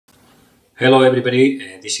Hello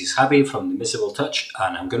everybody, this is Javi from the Invisible Touch,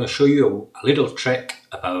 and I'm going to show you a little trick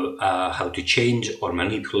about how to change or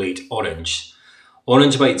manipulate orange.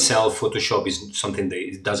 Orange by itself, Photoshop is something that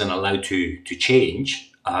it doesn't allow to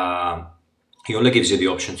change. It only gives you the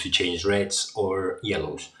option to change reds or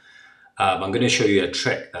yellows. But I'm going to show you a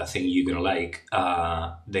trick that I think you're going to like.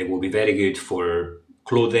 They will be very good for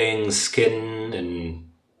clothing, skin, and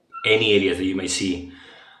any area that you might see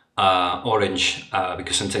orange,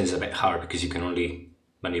 because sometimes it's a bit hard because you can only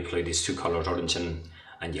manipulate these two colors, orange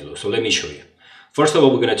and yellow. So let me show you. First of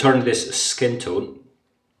all, we're going to turn this skin tone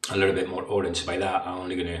a little bit more orange. By that, I'm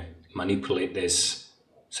only going to manipulate this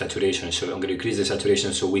saturation. So I'm going to increase the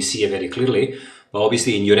saturation so we see it very clearly. But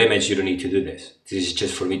obviously in your image, you don't need to do this. This is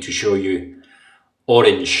just for me to show you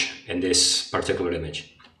orange in this particular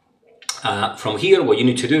image. From here, what you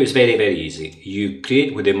need to do is very, very easy. You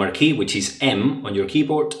create with the marquee, which is M on your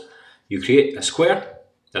keyboard, you create a square,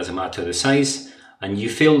 doesn't matter the size, and you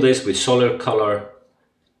fill this with solid color,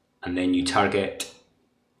 and then you target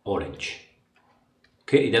orange.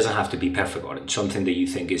 Okay, it doesn't have to be perfect orange, something that you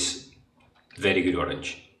think is very good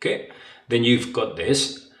orange. Okay, then you've got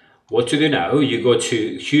this. What to do now, you go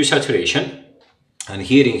to hue saturation, and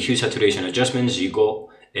here in hue saturation adjustments, you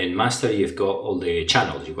go in master, you've got all the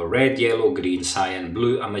channels. You've got red, yellow, green, cyan,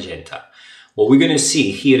 blue, and magenta. What we're going to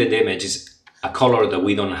see here in the image is a color that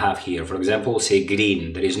we don't have here. For example, say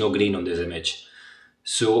green. There is no green on this image.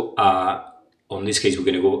 So on this case, we're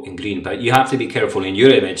going to go in green. But you have to be careful in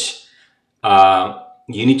your image.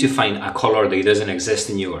 You need to find a color that doesn't exist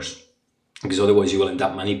in yours, because otherwise you will end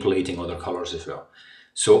up manipulating other colors as well.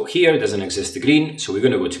 So here doesn't exist the green. So we're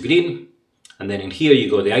going to go to green. And then in here, you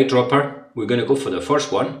go the eyedropper. We're going to go for the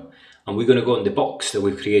first one, and we're going to go in the box that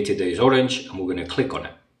we've created that is orange, and we're going to click on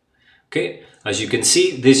it. Okay, as you can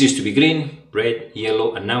see, this used to be green, red,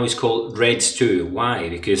 yellow, and now it's called reds too. Why?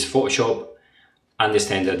 Because Photoshop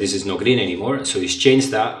understands that this is not green anymore, so it's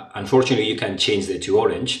changed that. Unfortunately, you can change that to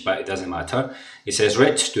orange, but it doesn't matter. It says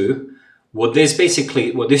reds too. What this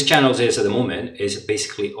channel is at the moment is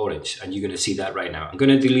basically orange, and you're going to see that right now. I'm going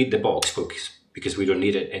to delete the box because we don't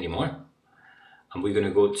need it anymore. And we're going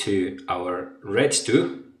to go to our reds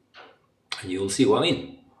too, and you'll see what I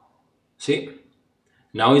mean. See?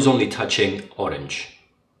 Now it's only touching orange.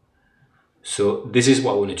 So this is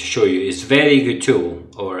what I wanted to show you. It's a very good tool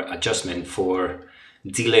or adjustment for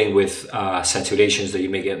dealing with saturations that you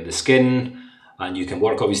may get in the skin. And you can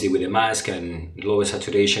work obviously with a mask and lower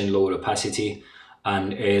saturation, lower opacity.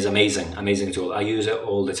 And it is amazing, amazing tool. I use it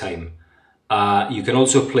all the time. You can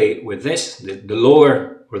also play with this. The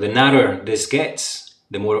lower or the narrower this gets,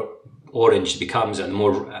 the more orange it becomes and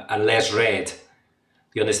less red.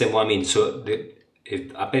 You understand what I mean? So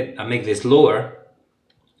if I make this lower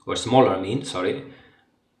or smaller,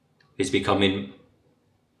 it's becoming,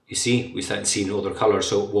 you see, we start seeing other colors.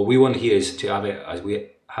 So what we want here is to have it as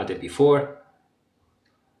we had it before.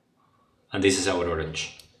 And this is our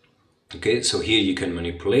orange. Okay, so here you can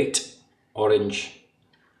manipulate orange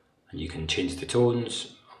and you can change the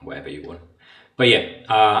tones, whatever you want. But yeah,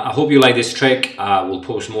 I hope you like this trick. We'll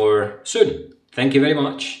post more soon. Thank you very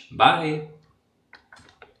much. Bye.